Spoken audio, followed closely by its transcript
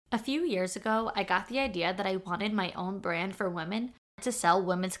A few years ago, I got the idea that I wanted my own brand for women to sell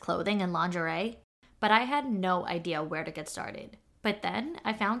women's clothing and lingerie, but I had no idea where to get started. But then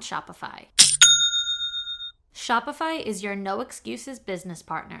I found Shopify. Shopify is your no excuses business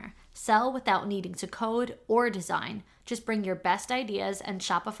partner. Sell without needing to code or design. Just bring your best ideas and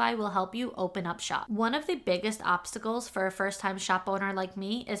Shopify will help you open up shop. One of the biggest obstacles for a first-time shop owner like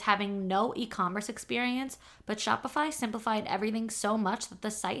me is having no e-commerce experience, but Shopify simplified everything so much that the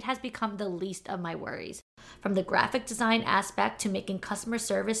site has become the least of my worries. From the graphic design aspect to making customer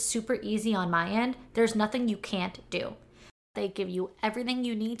service super easy on my end, there's nothing you can't do. They give you everything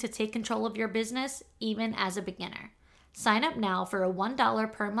you need to take control of your business, even as a beginner. Sign up now for a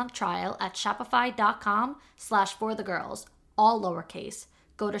 $1 per month trial at shopify.com/forthegirls, all lowercase.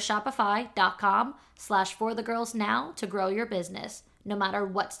 Go to shopify.com/forthegirls now to grow your business, no matter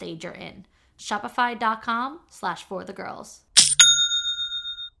what stage you're in. Shopify.com/forthegirls.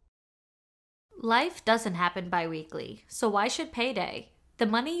 Life doesn't happen bi-weekly, so why should payday? The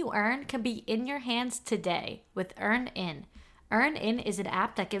money you earn can be in your hands today with EarnIn. EarnIn is an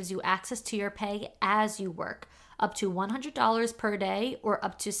app that gives you access to your pay as you work, up to $100 per day or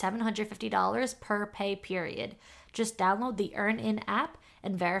up to $750 per pay period. Just download the EarnIn app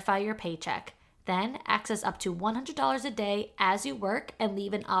and verify your paycheck. Then access up to $100 a day as you work and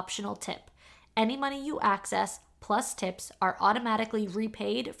leave an optional tip. Any money you access plus tips are automatically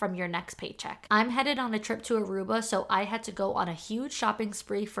repaid from your next paycheck. I'm headed on a trip to Aruba, so I had to go on a huge shopping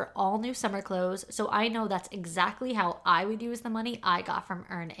spree for all new summer clothes, so I know that's exactly how I would use the money I got from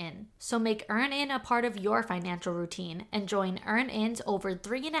EarnIn. So make EarnIn a part of your financial routine and join EarnIn's over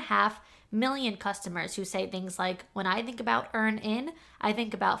 3.5 million customers who say things like, when I think about EarnIn, I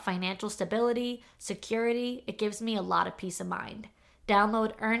think about financial stability, security. It gives me a lot of peace of mind.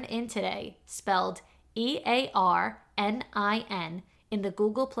 Download EarnIn today, spelled EARNIN, in the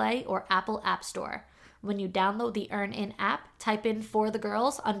Google Play or Apple App Store. When you download the EarnIn app, type in For the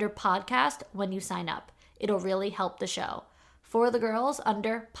Girls under podcast when you sign up. It'll really help the show. For the Girls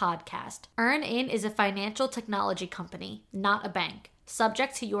under podcast. EarnIn is a financial technology company, not a bank.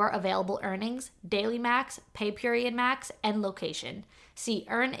 Subject to your available earnings, daily max, pay period max, and location. See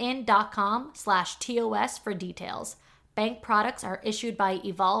earnin.com/TOS for details. Bank products are issued by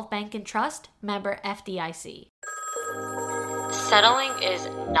Evolve Bank and Trust, member FDIC. Settling is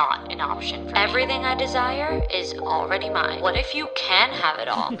not an option for me. Everything I desire is already mine. What if you can have it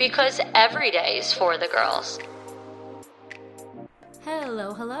all? Because every day is for the girls.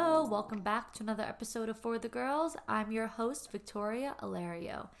 Hello. Welcome back to another episode of For the Girls. I'm your host, Victoria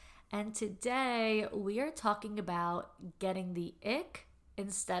Alario. And today we are talking about getting the ick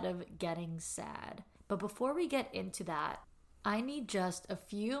instead of getting sad. But before we get into that, I need just a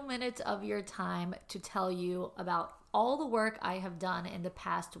few minutes of your time to tell you about all the work I have done in the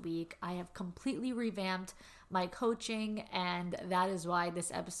past week. I have completely revamped my coaching, and that is why this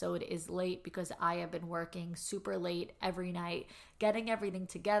episode is late, because I have been working super late every night, getting everything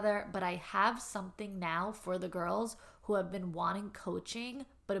together. But I have something now for the girls who have been wanting coaching,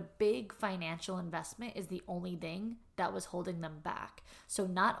 but a big financial investment is the only thing that was holding them back. So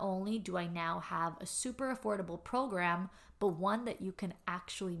not only do I now have a super affordable program, but one that you can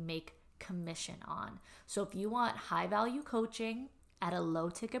actually make commission on. So if you want high value coaching at a low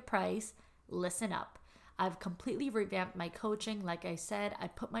ticket price, listen up. I've completely revamped my coaching. Like I said, I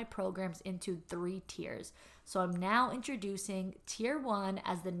put my programs into 3 tiers. So I'm now introducing tier 1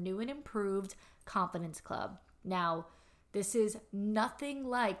 as the new and improved Confidence Club. Now, this is nothing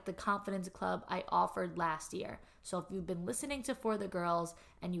like the Confidence Club I offered last year. So if you've been listening to For the Girls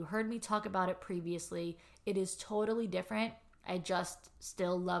and you heard me talk about it previously, it is totally different. I just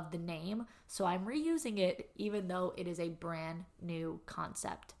still love the name, so I'm reusing it even though it is a brand new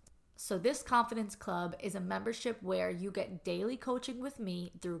concept. So this Confidence Club is a membership where you get daily coaching with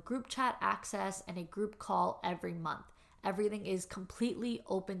me through group chat access and a group call every month. Everything is completely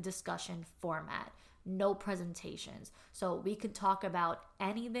open discussion format. No presentations. So we can talk about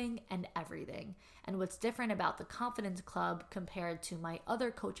anything and everything. And what's different about the Confidence Club compared to my other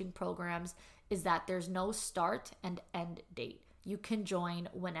coaching programs is that there's no start and end date. You can join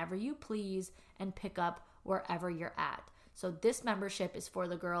whenever you please and pick up wherever you're at. So this membership is for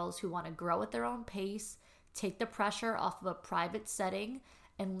the girls who want to grow at their own pace, take the pressure off of a private setting,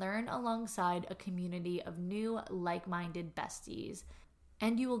 and learn alongside a community of new like-minded besties.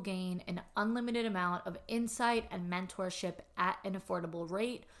 and you will gain an unlimited amount of insight and mentorship at an affordable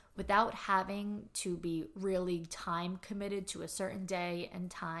rate without having to be really time committed to a certain day and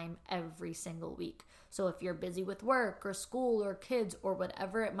time every single week. So if you're busy with work or school or kids or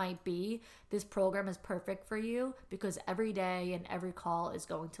whatever it might be, this program is perfect for you because every day and every call is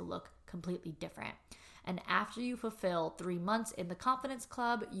going to look completely different. And after you fulfill 3 months in the Confidence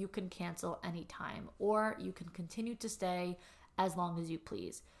Club, you can cancel anytime, or you can continue to stay as long as you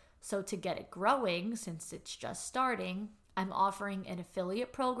please. So to get it growing, since it's just starting, I'm offering an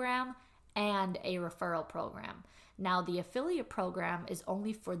affiliate program and a referral program. Now, the affiliate program is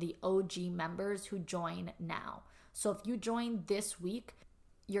only for the OG members who join now. So if you join this week,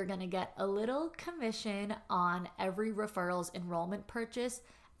 you're going to get a little commission on every referral's enrollment purchase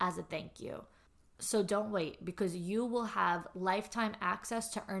as a thank you. So don't wait, because you will have lifetime access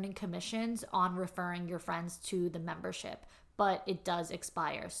to earning commissions on referring your friends to the membership, but it does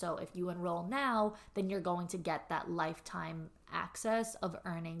expire. So if you enroll now, then you're going to get that lifetime access of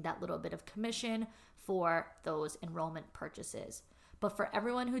earning that little bit of commission for those enrollment purchases. But for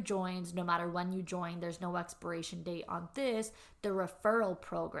everyone who joins, no matter when you join, there's no expiration date on this, the referral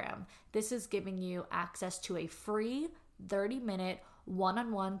program. This is giving you access to a free 30-minute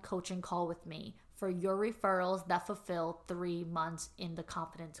one-on-one coaching call with me for your referrals that fulfill 3 months in the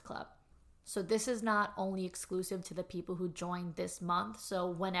Confidence Club. So this is not only exclusive to the people who join this month. So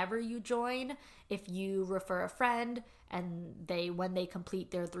whenever you join, if you refer a friend and when they complete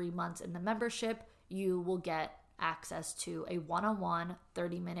their 3 months in the membership, you will get access to a one-on-one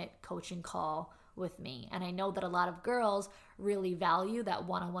 30-minute coaching call with me. And I know that a lot of girls really value that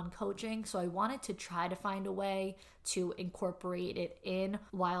one-on-one coaching, so I wanted to try to find a way to incorporate it in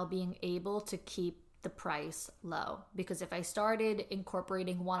while being able to keep the price low. Because if I started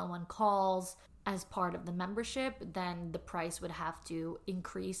incorporating one-on-one calls as part of the membership, then the price would have to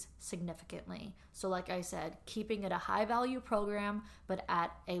increase significantly. So like I said, keeping it a high value program, but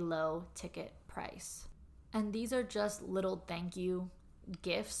at a low ticket price. And these are just little thank you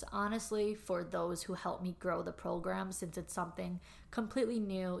gifts, honestly, for those who help me grow the program, since it's something completely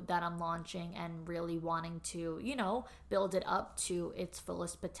new that I'm launching and really wanting to, build it up to its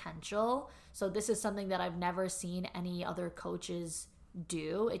fullest potential. So this is something that I've never seen any other coaches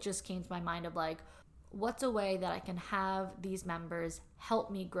do. It just came to my mind of like, what's a way that I can have these members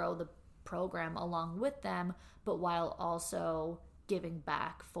help me grow the program along with them, but while also giving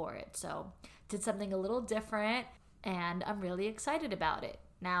back for it. So did something a little different, and I'm really excited about it.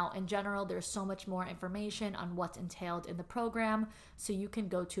 Now, in general, there's so much more information on what's entailed in the program, so you can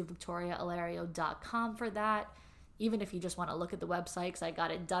go to victoriaalario.com for that. Even if you just want to look at the website, because I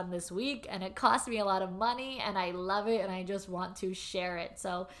got it done this week and it cost me a lot of money and I love it and I just want to share it.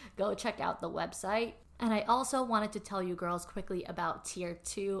 So go check out the website. And I also wanted to tell you girls quickly about Tier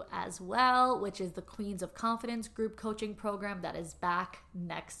 2 as well, which is the Queens of Confidence group coaching program that is back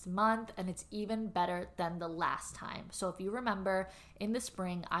next month, and it's even better than the last time. So if you remember, in the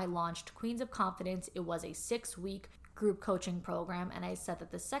spring, I launched Queens of Confidence. It was a 6-week group coaching program, and I said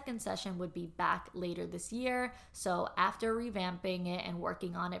that the second session would be back later this year. So after revamping it and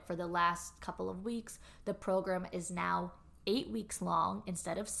working on it for the last couple of weeks, the program is now 8 weeks long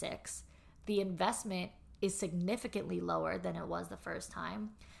instead of 6. The investment is significantly lower than it was the first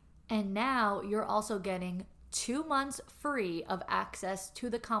time. And now you're also getting 2 months free of access to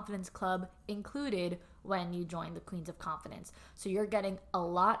the Confidence Club included when you join the Queens of Confidence. So you're getting a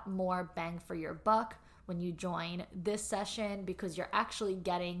lot more bang for your buck when you join this session, because you're actually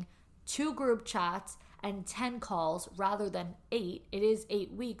getting 2 group chats and 10 calls rather than 8. It is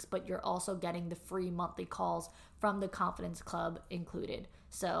 8 weeks, but you're also getting the free monthly calls from the Confidence Club included.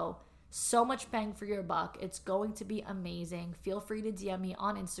 So much bang for your buck. It's going to be amazing. Feel free to DM me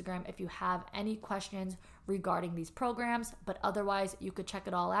on Instagram if you have any questions regarding these programs, but otherwise you could check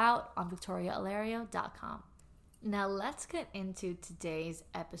it all out on victoriaalario.com. Now let's get into today's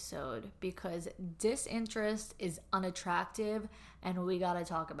episode, because disinterest is unattractive and we gotta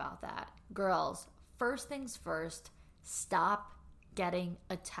talk about that. Girls, first things first, stop getting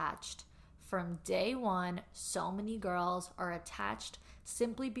attached. From day one, so many girls are attached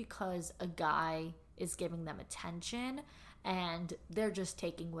simply because a guy is giving them attention and they're just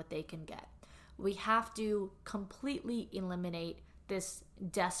taking what they can get. We have to completely eliminate this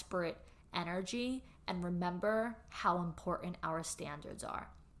desperate energy and remember how important our standards are.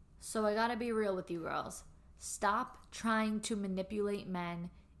 So I gotta be real with you girls. Stop trying to manipulate men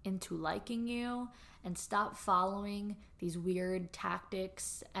into liking you, and stop following these weird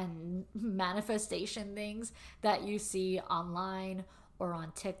tactics and manifestation things that you see online or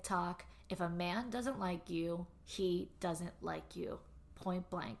on TikTok. If a man doesn't like you, he doesn't like you. point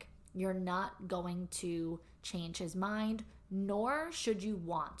blank. You're not going to change his mind, nor should you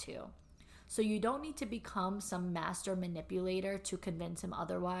want to. So you don't need to become some master manipulator to convince him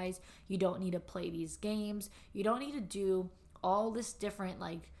otherwise. You don't need to play these games. You don't need to do all this different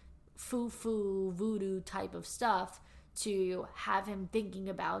like foo-foo, voodoo type of stuff to have him thinking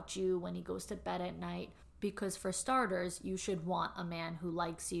about you when he goes to bed at night. Because for starters, you should want a man who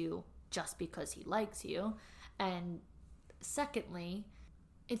likes you just because he likes you. And secondly,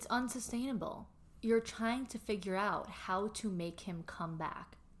 it's unsustainable. You're trying to figure out how to make him come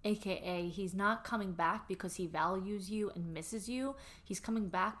back. AKA, he's not coming back because he values you and misses you. He's coming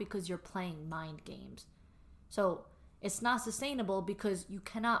back because you're playing mind games. So it's not sustainable because you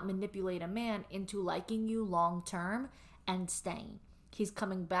cannot manipulate a man into liking you long term and staying. He's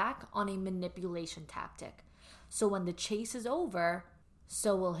coming back on a manipulation tactic. So when the chase is over,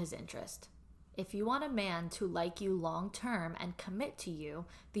 so will his interest. If you want a man to like you long term and commit to you,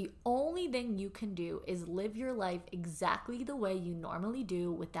 the only thing you can do is live your life exactly the way you normally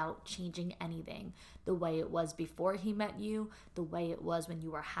do without changing anything. The way it was before he met you, the way it was when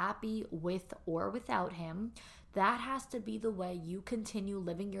you were happy with or without him. That has to be the way you continue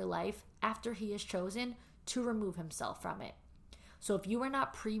living your life after he has chosen to remove himself from it. So if you were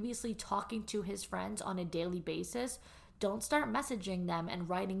not previously talking to his friends on a daily basis, don't start messaging them and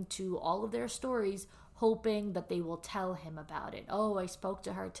writing to all of their stories hoping that they will tell him about it. Oh, I spoke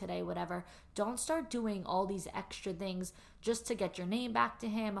to her today, whatever. Don't start doing all these extra things just to get your name back to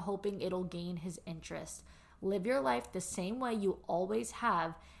him, hoping it'll gain his interest. Live your life the same way you always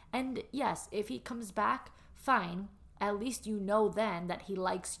have. And yes, if he comes back, fine. At least you know then that he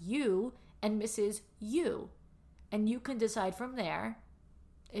likes you and misses you. And you can decide from there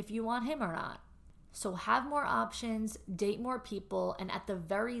if you want him or not. So have more options, date more people, and at the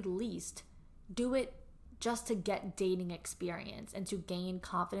very least, do it just to get dating experience and to gain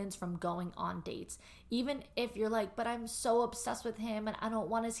confidence from going on dates. Even if you're like, but I'm so obsessed with him and I don't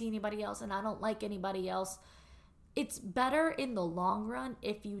want to see anybody else and I don't like anybody else. It's better in the long run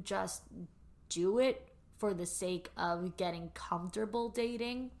if you just do it for the sake of getting comfortable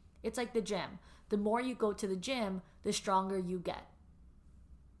dating. It's like the gym. The more you go to the gym, the stronger you get.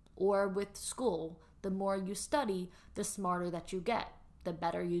 Or with school, the more you study, the smarter that you get, the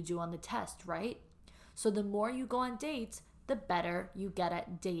better you do on the test, right? So the more you go on dates, the better you get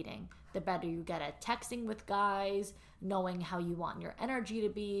at dating, the better you get at texting with guys, knowing how you want your energy to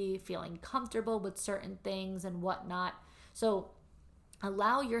be, feeling comfortable with certain things and whatnot. So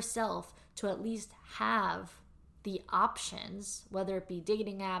allow yourself to at least have the options, whether it be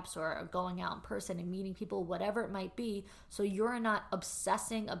dating apps or going out in person and meeting people, whatever it might be, so you're not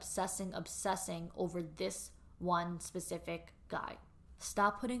obsessing over this one specific guy.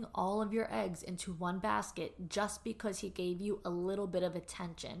 Stop putting all of your eggs into one basket just because he gave you a little bit of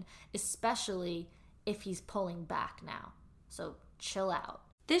attention, especially if he's pulling back now. So chill out.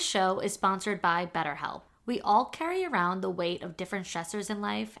 This show is sponsored by BetterHelp. We all carry around the weight of different stressors in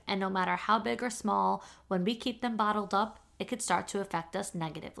life, and no matter how big or small, when we keep them bottled up, it could start to affect us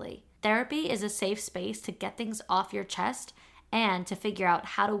negatively. Therapy is a safe space to get things off your chest and to figure out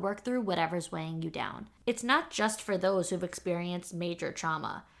how to work through whatever's weighing you down. It's not just for those who've experienced major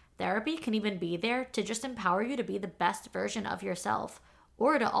trauma. Therapy can even be there to just empower you to be the best version of yourself,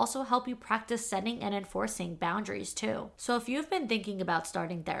 or to also help you practice setting and enforcing boundaries too. So if you've been thinking about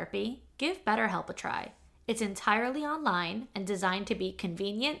starting therapy, give BetterHelp a try. It's entirely online and designed to be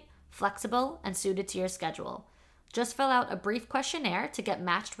convenient, flexible, and suited to your schedule. Just fill out a brief questionnaire to get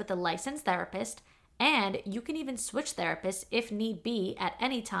matched with a licensed therapist, and you can even switch therapists if need be at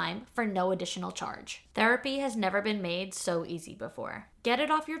any time for no additional charge. Therapy has never been made so easy before. Get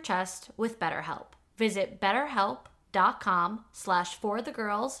it off your chest with BetterHelp. Visit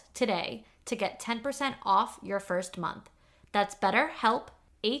betterhelp.com/forthegirls today to get 10% off your first month. That's BetterHelp,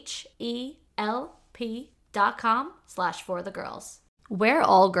 HELP.com/forthegirls. We're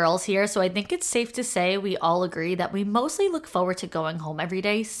all girls here, so I think it's safe to say we all agree that we mostly look forward to going home every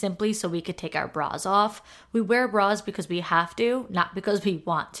day simply so we could take our bras off. We wear bras because we have to, not because we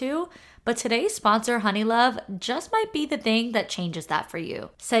want to. But today's sponsor, Honeylove, just might be the thing that changes that for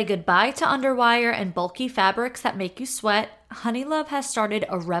you. Say goodbye to underwire and bulky fabrics that make you sweat. Honeylove has started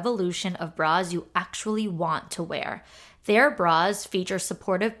a revolution of bras you actually want to wear. Their bras feature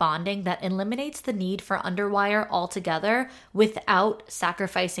supportive bonding that eliminates the need for underwire altogether without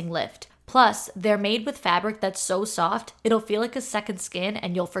sacrificing lift. Plus, they're made with fabric that's so soft, it'll feel like a second skin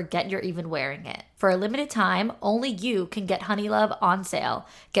and you'll forget you're even wearing it. For a limited time, only you can get Honeylove on sale.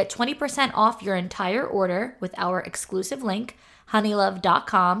 Get 20% off your entire order with our exclusive link,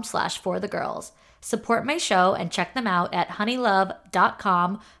 honeylove.com/forthegirls. Support my show and check them out at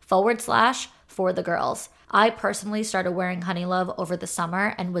honeylove.com/forthegirls. I personally started wearing Honey Love over the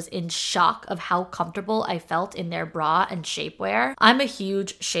summer and was in shock of how comfortable I felt in their bra and shapewear. I'm a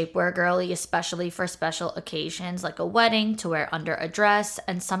huge shapewear girly, especially for special occasions like a wedding, to wear under a dress,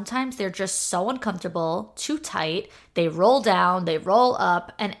 and sometimes they're just so uncomfortable, too tight, they roll down, they roll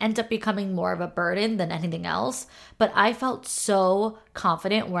up, and end up becoming more of a burden than anything else. But I felt so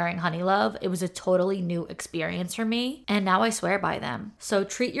confident wearing Honey Love. It was a totally new experience for me, and now I swear by them. So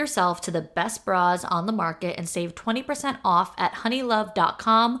treat yourself to the best bras on the market and save 20% off at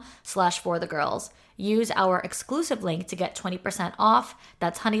honeylove.com/forthegirls. Use our exclusive link to get 20% off.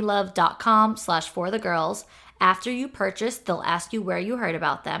 That's honeylove.com/forthegirls. After you purchase, they'll ask you where you heard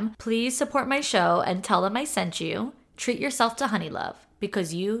about them. Please support my show and tell them I sent you. Treat yourself to Honey Love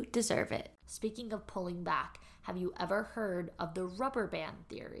because you deserve it. Speaking of pulling back, have you ever heard of the rubber band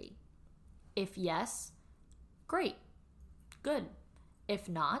theory? If yes, great, good. If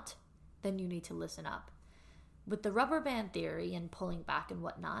not, then you need to listen up. With the rubber band theory and pulling back and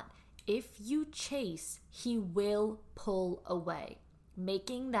whatnot, if you chase, he will pull away.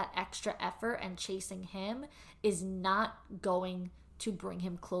 Making that extra effort and chasing him is not going to bring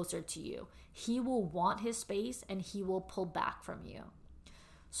him closer to you. He will want his space and he will pull back from you.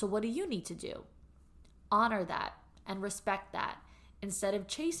 So what do you need to do? Honor that and respect that. Instead of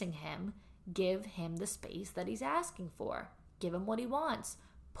chasing him, give him the space that he's asking for. Give him what he wants.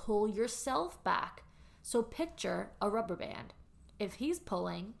 Pull yourself back. So picture a rubber band. If he's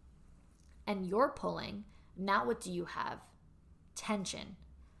pulling and you're pulling, now what do you have? Tension.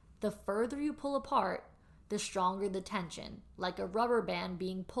 The further you pull apart, the stronger the tension, like a rubber band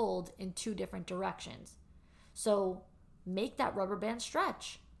being pulled in two different directions. So make that rubber band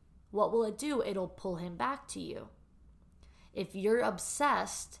stretch. What will it do? It'll pull him back to you. If you're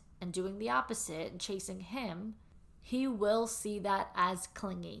obsessed and doing the opposite and chasing him, he will see that as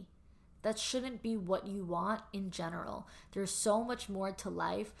clingy. That shouldn't be what you want in general. There's so much more to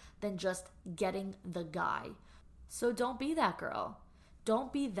life than just getting the guy. So don't be that girl.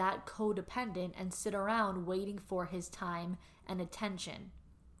 Don't be that codependent and sit around waiting for his time and attention.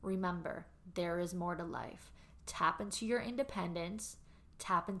 Remember, there is more to life. Tap into your independence,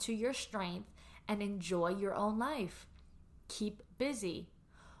 tap into your strength, and enjoy your own life. Keep busy.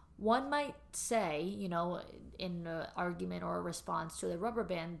 One might say, in an argument or a response to the rubber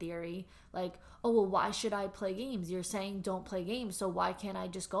band theory, like, oh, well, why should I play games? You're saying don't play games, so why can't I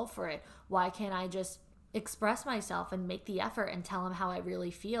just go for it? Why can't I just express myself and make the effort and tell him how I really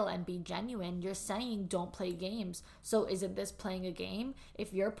feel and be genuine? You're saying don't play games. So isn't this playing a game?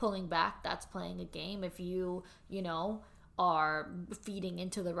 If you're pulling back, that's playing a game. If you, are feeding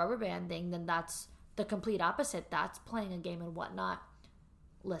into the rubber band thing, then that's the complete opposite. That's playing a game and whatnot.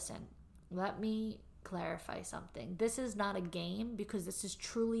 Listen, let me clarify something. This is not a game because this is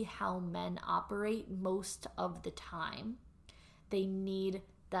truly how men operate most of the time. They need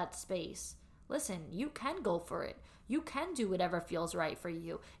that space. Listen, you can go for it. You can do whatever feels right for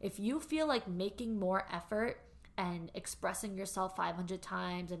you. If you feel like making more effort and expressing yourself 500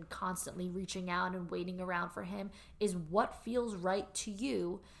 times and constantly reaching out and waiting around for him is what feels right to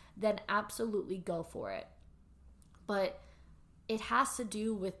you, then absolutely go for it. But it has to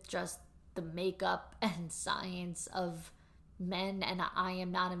do with just the makeup and science of men, and I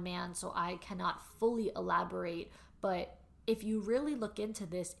am not a man, so I cannot fully elaborate, but if you really look into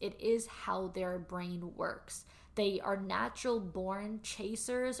this, it is how their brain works. They are natural born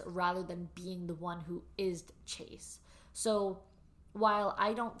chasers rather than being the one who is chased. So while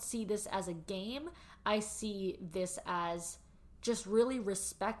I don't see this as a game, I see this as just really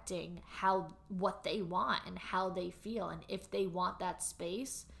respecting what they want and how they feel. And if they want that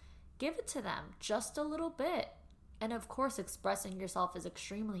space, give it to them just a little bit. And of course, expressing yourself is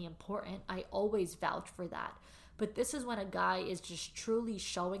extremely important. I always vouch for that. But this is when a guy is just truly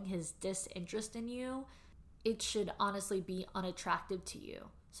showing his disinterest in you. It should honestly be unattractive to you.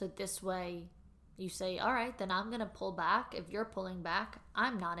 So this way you say, all right, then I'm going to pull back. If you're pulling back,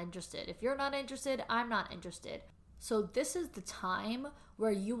 I'm not interested. If you're not interested, I'm not interested. So this is the time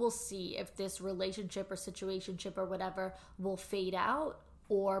where you will see if this relationship or situationship or whatever will fade out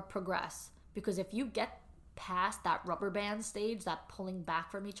or progress. Because if you get past that rubber band stage, that pulling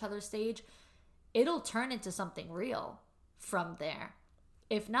back from each other stage, it'll turn into something real from there.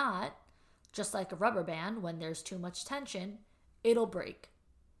 If not, just like a rubber band, when there's too much tension, it'll break.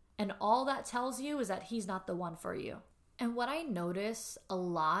 And all that tells you is that he's not the one for you. And what I notice a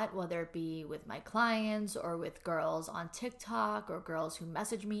lot, whether it be with my clients or with girls on TikTok or girls who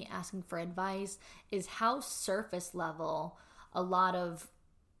message me asking for advice, is how surface level a lot of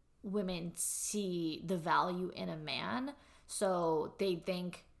women see the value in a man. So they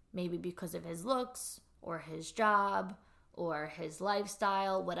think maybe because of his looks or his job or his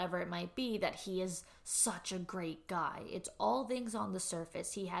lifestyle, whatever it might be, that he is such a great guy. It's all things on the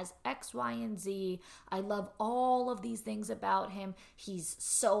surface. He has X, Y, and Z. I love all of these things about him. He's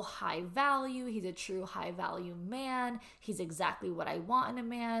so high value. He's a true high value man. He's exactly what I want in a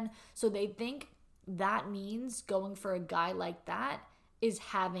man. So they think that means going for a guy like that is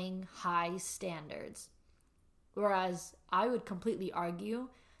having high standards. Whereas I would completely argue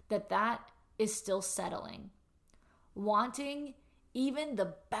that that is still settling. Wanting even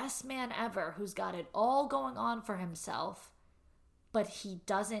the best man ever who's got it all going on for himself, but he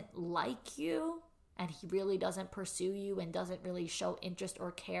doesn't like you and he really doesn't pursue you and doesn't really show interest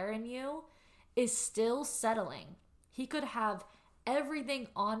or care in you, is still settling. He could have everything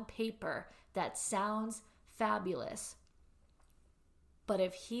on paper that sounds fabulous, but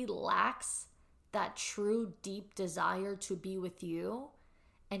if he lacks that true deep desire to be with you,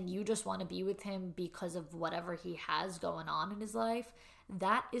 and you just want to be with him because of whatever he has going on in his life,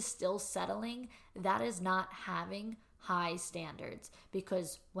 that is still settling. That is not having high standards.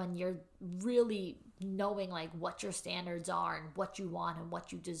 Because when you're really knowing like what your standards are and what you want and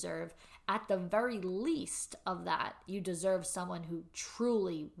what you deserve, at the very least of that, you deserve someone who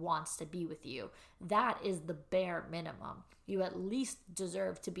truly wants to be with you. That is the bare minimum. You at least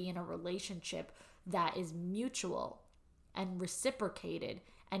deserve to be in a relationship that is mutual and reciprocated,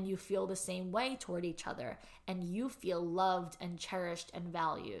 and you feel the same way toward each other, and you feel loved and cherished and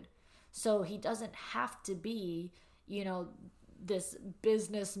valued. So he doesn't have to be, this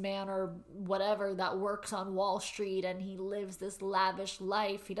businessman or whatever that works on Wall Street and he lives this lavish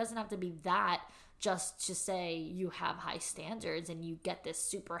life. He doesn't have to be that just to say you have high standards and you get this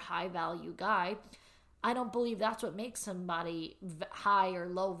super high value guy. I don't believe that's what makes somebody high or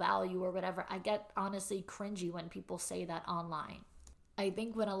low value or whatever. I get honestly cringy when people say that online. I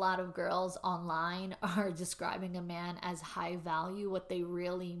think when a lot of girls online are describing a man as high value, what they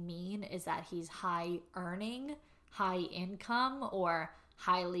really mean is that he's high earning, high income, or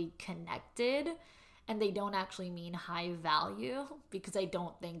highly connected. And they don't actually mean high value, because I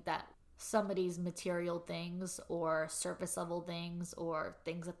don't think that somebody's material things or surface level things or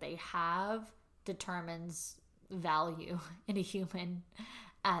things that they have determines value in a human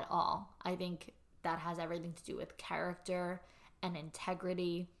at all. I think that has everything to do with character and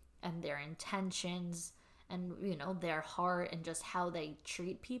integrity and their intentions and, their heart and just how they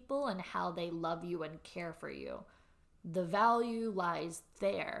treat people and how they love you and care for you. The value lies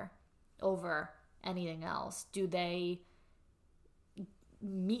there over anything else. Do they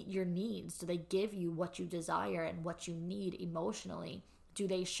meet your needs? Do they give you what you desire and what you need emotionally? Do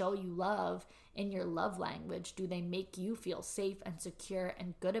they show you love in your love language? Do they make you feel safe and secure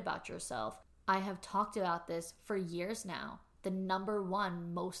and good about yourself? I have talked about this for years now. The number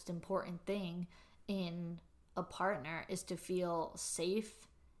one most important thing in a partner is to feel safe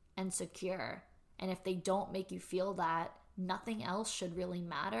and secure. And if they don't make you feel that, nothing else should really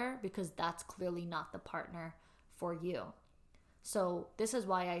matter, because that's clearly not the partner for you. So this is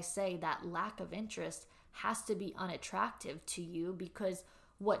why I say that lack of interest has to be unattractive to you, because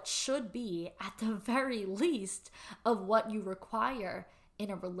what should be at the very least of what you require in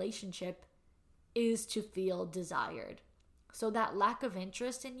a relationship is to feel desired. So that lack of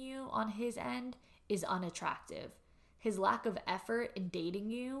interest in you on his end is unattractive. His lack of effort in dating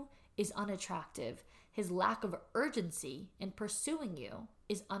you is unattractive. His lack of urgency in pursuing you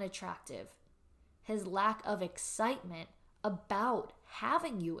is unattractive. His lack of excitement about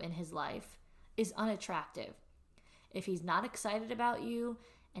having you in his life is unattractive. If he's not excited about you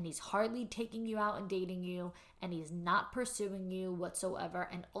and he's hardly taking you out and dating you and he's not pursuing you whatsoever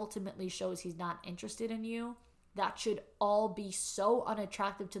and ultimately shows he's not interested in you, that should all be so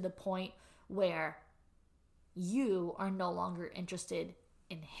unattractive to the point where you are no longer interested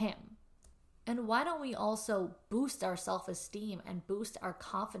in him. And why don't we also boost our self-esteem and boost our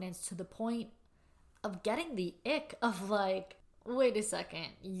confidence to the point of getting the ick of like, wait a second,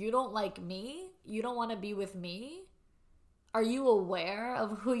 you don't like me? You don't want to be with me? Are you aware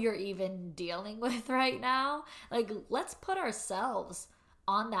of who you're even dealing with right now? Like, let's put ourselves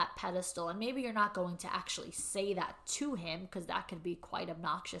on that pedestal. And maybe you're not going to actually say that to him, because that could be quite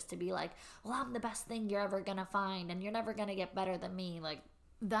obnoxious to be like, well, I'm the best thing you're ever gonna find and you're never gonna get better than me. Like,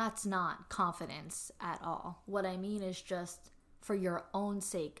 that's not confidence at all. What I mean is just for your own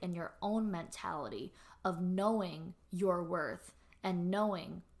sake and your own mentality of knowing your worth and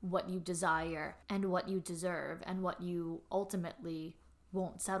knowing what you desire and what you deserve and what you ultimately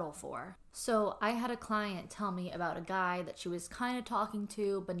won't settle for. So I had a client tell me about a guy that she was kind of talking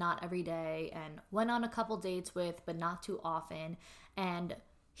to, but not every day, and went on a couple dates with, but not too often. And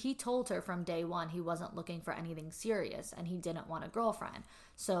he told her from day one he wasn't looking for anything serious and he didn't want a girlfriend.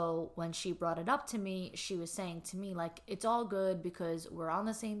 So when she brought it up to me, she was saying to me, like, it's all good because we're on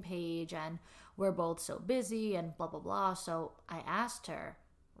the same page and we're both so busy and blah, blah, blah. So I asked her,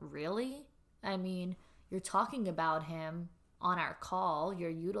 really? I mean, you're talking about him on our call, you're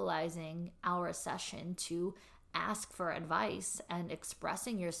utilizing our session to ask for advice and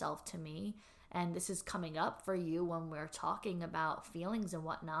expressing yourself to me. And this is coming up for you when we're talking about feelings and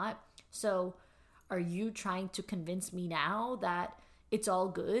whatnot. So are you trying to convince me now that it's all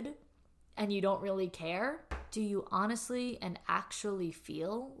good and you don't really care? Do you honestly and actually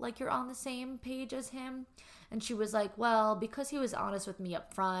feel like you're on the same page as him? And she was like, well, because he was honest with me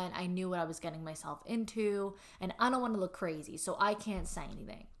up front, I knew what I was getting myself into, and I don't want to look crazy, so I can't say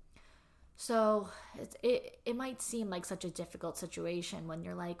anything. So it might seem like such a difficult situation when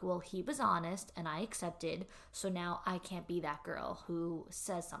you're like, well, he was honest and I accepted, so now I can't be that girl who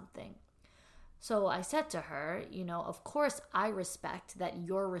says something. So I said to her, of course I respect that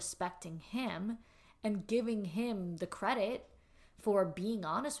you're respecting him and giving him the credit for being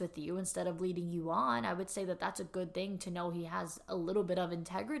honest with you instead of leading you on. I would say that that's a good thing to know he has a little bit of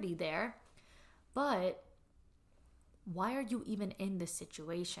integrity there. But why are you even in this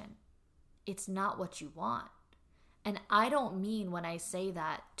situation? It's not what you want. And I don't mean when I say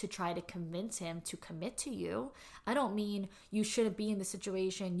that to try to convince him to commit to you. I don't mean you shouldn't be in the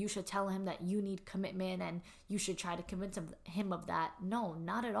situation. You should tell him that you need commitment and you should try to convince him of that. No,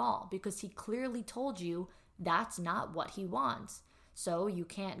 not at all. Because he clearly told you that's not what he wants. So you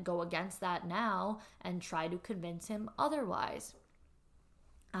can't go against that now and try to convince him otherwise.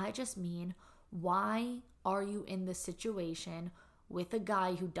 I just mean, why are you in this situation with a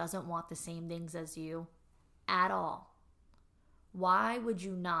guy who doesn't want the same things as you at all? Why would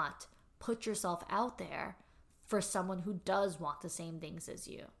you not put yourself out there for someone who does want the same things as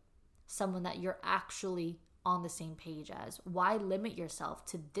you? Someone that you're actually on the same page as? Why limit yourself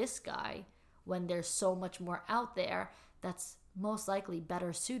to this guy when there's so much more out there that's most likely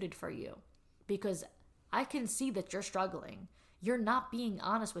better suited for you? Because I can see that you're struggling. You're not being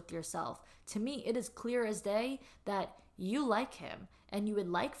honest with yourself. To me, it is clear as day that you like him and you would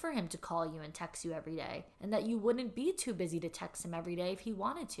like for him to call you and text you every day, and that you wouldn't be too busy to text him every day if he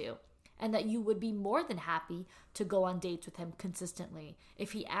wanted to, and that you would be more than happy to go on dates with him consistently.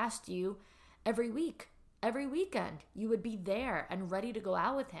 If he asked you every week, every weekend, you would be there and ready to go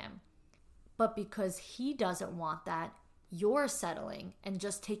out with him. But because he doesn't want that, you're settling and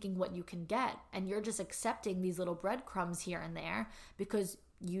just taking what you can get, and you're just accepting these little breadcrumbs here and there because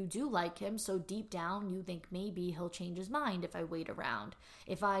you do like him, so deep down you think maybe he'll change his mind if I wait around.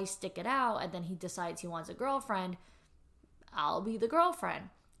 If I stick it out and then he decides he wants a girlfriend, I'll be the girlfriend.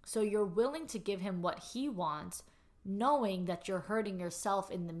 So you're willing to give him what he wants, knowing that you're hurting yourself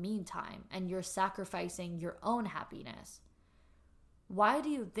in the meantime and you're sacrificing your own happiness. Why do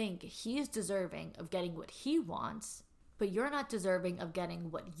you think he's deserving of getting what he wants, but you're not deserving of getting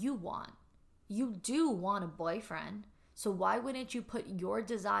what you want? You do want a boyfriend. So why wouldn't you put your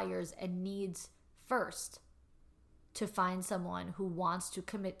desires and needs first to find someone who wants to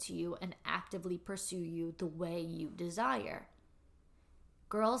commit to you and actively pursue you the way you desire?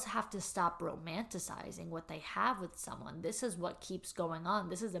 Girls have to stop romanticizing what they have with someone. This is what keeps going on.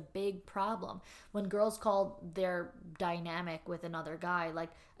 This is a big problem. When girls call their dynamic with another guy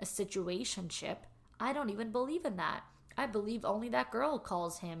like a situationship, I don't even believe in that. I believe only that girl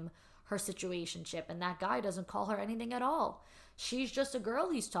calls him her situationship, and that guy doesn't call her anything at all. She's just a girl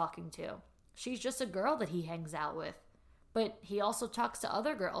he's talking to. She's just a girl that he hangs out with. But he also talks to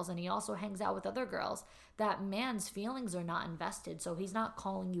other girls and he also hangs out with other girls. That man's feelings are not invested, so he's not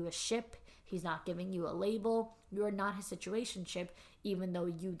calling you a ship. He's not giving you a label. You're not his situationship, even though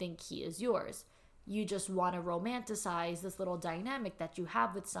you think he is yours. You just want to romanticize this little dynamic that you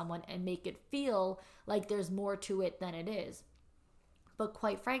have with someone and make it feel like there's more to it than it is. But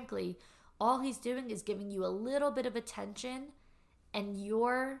quite frankly, all he's doing is giving you a little bit of attention, and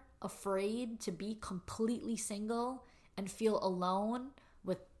you're afraid to be completely single and feel alone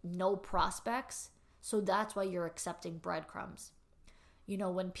with no prospects. So that's why you're accepting breadcrumbs.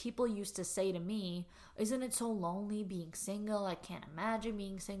 When people used to say to me, isn't it so lonely being single? I can't imagine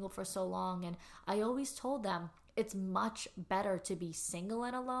being single for so long. And I always told them it's much better to be single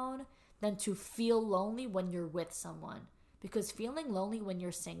and alone than to feel lonely when you're with someone. Because feeling lonely when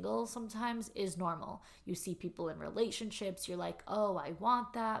you're single sometimes is normal. You see people in relationships, you're like, oh, I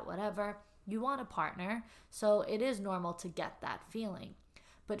want that, whatever. You want a partner, so it is normal to get that feeling.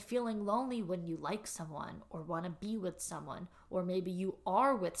 But feeling lonely when you like someone or want to be with someone, or maybe you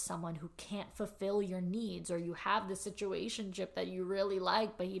are with someone who can't fulfill your needs, or you have the situationship that you really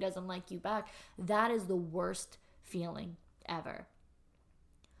like, but he doesn't like you back, that is the worst feeling ever.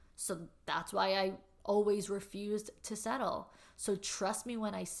 So that's why I always refused to settle. So trust me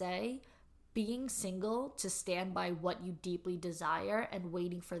when I say, being single to stand by what you deeply desire and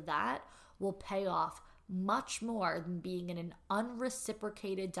waiting for that will pay off much more than being in an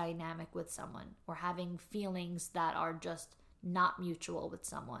unreciprocated dynamic with someone or having feelings that are just not mutual with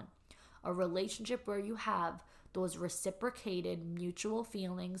someone. A relationship where you have those reciprocated mutual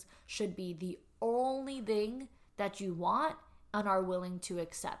feelings should be the only thing that you want and are willing to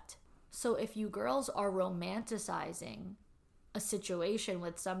accept. So if you girls are romanticizing a situation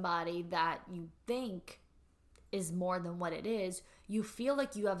with somebody that you think is more than what it is, you feel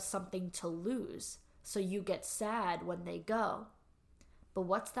like you have something to lose. So you get sad when they go. But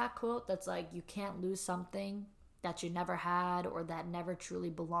what's that quote that's like, you can't lose something that you never had or that never truly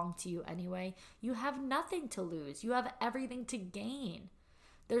belonged to you anyway? You have nothing to lose. You have everything to gain.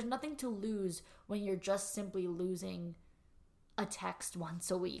 There's nothing to lose when you're just simply losing a text once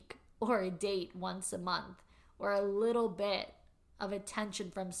a week or a date once a month or a little bit of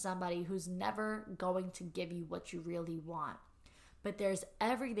attention from somebody who's never going to give you what you really want. But there's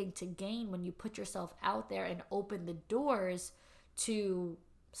everything to gain when you put yourself out there and open the doors to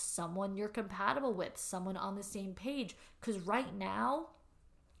someone you're compatible with, someone on the same page. Because right now,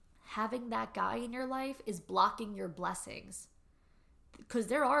 having that guy in your life is blocking your blessings. Because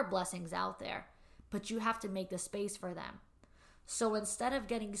there are blessings out there, but you have to make the space for them. So instead of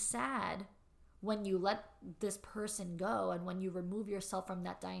getting sad when you let this person go and when you remove yourself from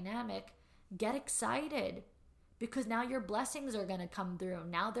that dynamic, get excited. Because now your blessings are going to come through.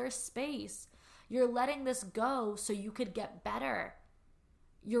 Now there's space. You're letting this go so you could get better.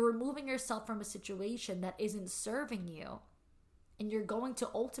 You're removing yourself from a situation that isn't serving you. And you're going to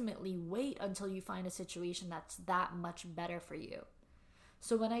ultimately wait until you find a situation that's that much better for you.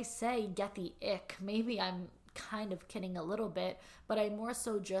 So when I say get the ick, maybe I'm kind of kidding a little bit, but I more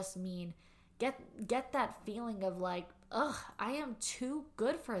so just mean get that feeling of like, ugh, I am too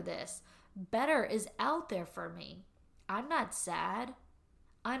good for this. Better is out there for me. I'm not sad.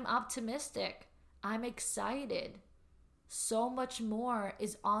 I'm optimistic. I'm excited. So much more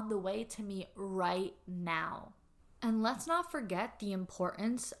is on the way to me right now. And let's not forget the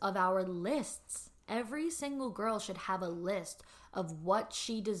importance of our lists. Every single girl should have a list of what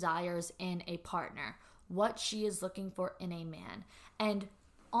she desires in a partner, what she is looking for in a man. And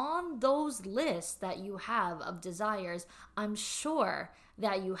on those lists that you have of desires, I'm sure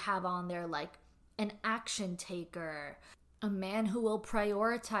that you have on there like an action taker, a man who will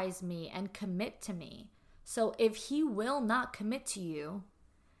prioritize me and commit to me. So if he will not commit to you,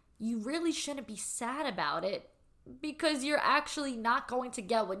 you really shouldn't be sad about it because you're actually not going to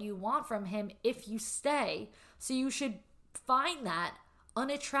get what you want from him if you stay. So you should find that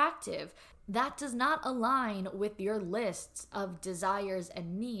unattractive. That does not align with your lists of desires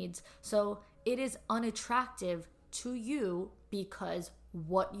and needs. So it is unattractive to you because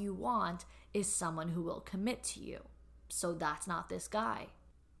what you want is someone who will commit to you. So that's not this guy.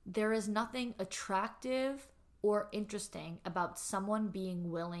 There is nothing attractive or interesting about someone being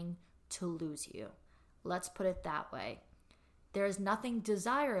willing to lose you. Let's put it that way. There is nothing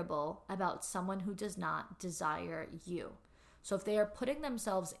desirable about someone who does not desire you. So if they are putting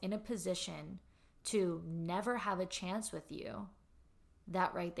themselves in a position to never have a chance with you,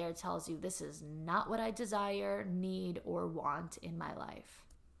 that right there tells you this is not what I desire, need, or want in my life.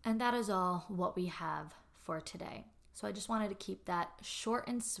 And that is all what we have for today. So I just wanted to keep that short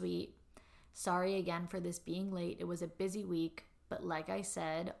and sweet. Sorry again for this being late. It was a busy week, but like I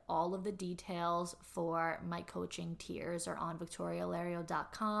said, all of the details for my coaching tiers are on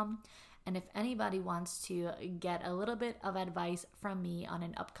victorialario.com. And if anybody wants to get a little bit of advice from me on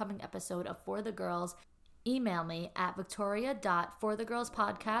an upcoming episode of For the Girls, email me at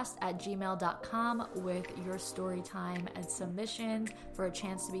victoria.forthegirlspodcast@gmail.com with your story time and submissions for a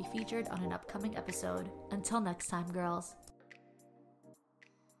chance to be featured on an upcoming episode. Until next time, girls.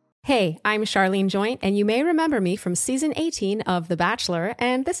 Hey, I'm Charlene Joint, and you may remember me from season 18 of The Bachelor,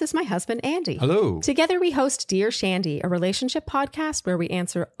 and this is my husband, Andy. Hello. Together we host Dear Shandy, a relationship podcast where we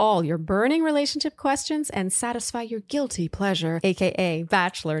answer all your burning relationship questions and satisfy your guilty pleasure, aka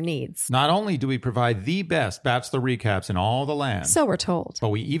Bachelor needs. Not only do we provide the best Bachelor recaps in all the land, So we're told. but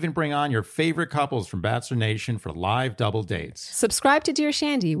we even bring on your favorite couples from Bachelor Nation for live double dates. Subscribe to Dear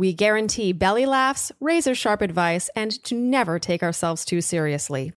Shandy. We guarantee belly laughs, razor sharp advice, and to never take ourselves too seriously.